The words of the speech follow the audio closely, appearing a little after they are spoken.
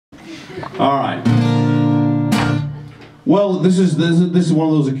All right. Well, this is one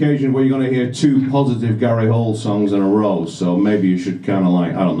of those occasions where you're going to hear two positive Gary Hall songs in a row. So maybe you should kind of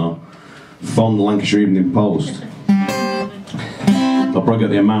like, I don't know, phone the Lancashire Evening Post. They'll probably get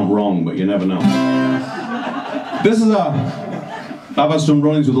the amount wrong, but you never know. I've had some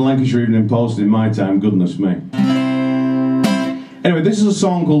run-ins with the Lancashire Evening Post in my time, goodness me. Anyway, this is a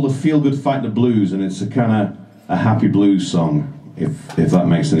song called The Feel Good Factor Blues, and it's a kind of a happy blues song, if that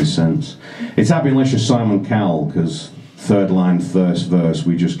makes any sense. It's happy unless you're Simon Cowell, because third line, first verse,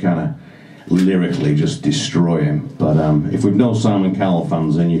 we just kind of lyrically just destroy him. But if we've no Simon Cowell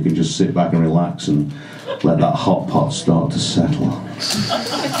fans, then you can just sit back and relax and let that hot pot start to settle.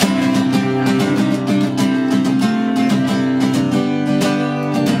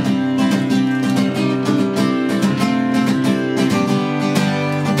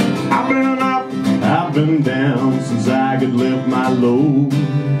 I've been down since I could lift my load.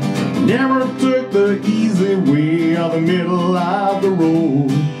 Never took the easy way or the middle of the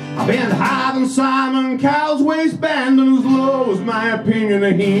road. I've been higher than Simon Cowell's waistband and as low as my opinion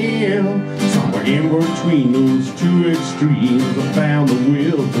of him. Somewhere in between those two extremes I found the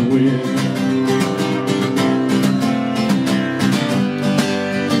will to win.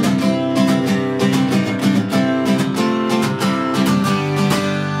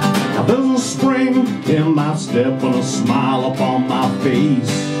 There's a spring in my step and a smile upon my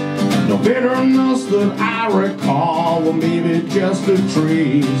face. No bitterness that I recall, well maybe just a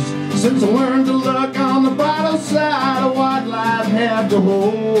trace. Since I learned to look on the brighter side of what life had to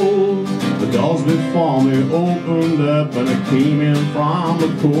hold, the doors before me opened up and I came in from the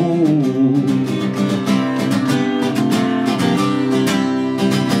cold.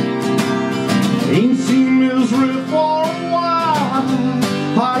 Ain't seen misery for a while,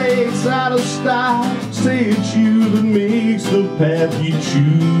 heartaches out of style. Say it's you that makes the path you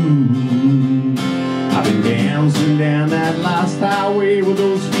choose. I've been dancing down that last highway with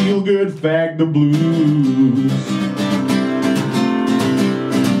those feel-good factor blues.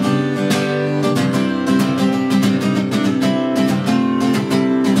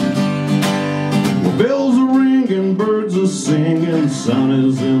 Well, bells are ringing, birds are singing, sun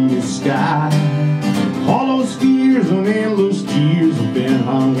is in the sky. All those fears and endless tears have been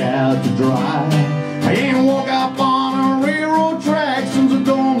hung out to dry. I ain't woke up on a railroad track since I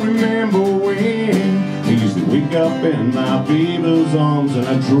don't remember when. I used to wake up in my baby's arms and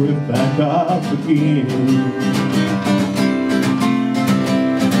I drift back up again.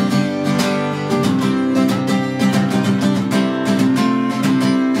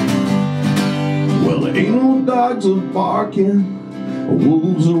 Well, there ain't no dogs are barking,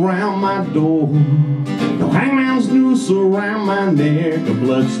 wolves around my door. No hangman's noose around my neck, the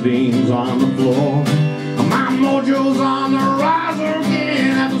bloodstains on the floor. My mojo's on the rise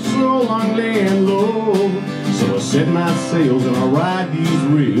again after so long laying low. So I set my sails and I ride these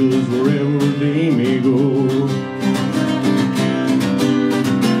rails wherever they may go.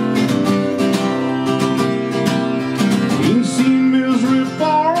 Ain't seen misery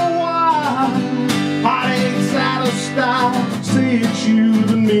for a while, heartaches out of style. Say it's you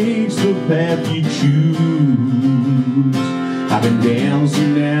that makes the path you choose. I've been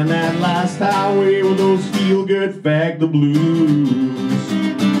dancing down that last highway with those feel-good factor blues.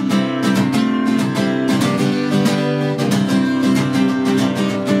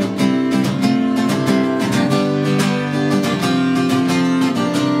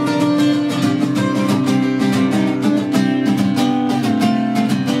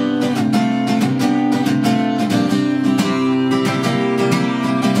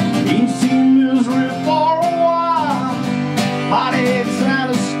 Heartaches out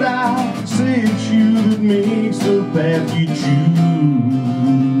of style. Say it's you that makes the path you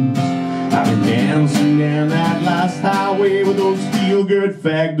choose. I've been dancing down that last highway with those feel-good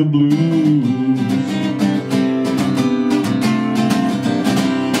factor blues.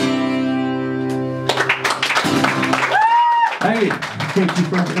 Hey, thank you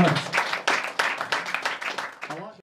very much.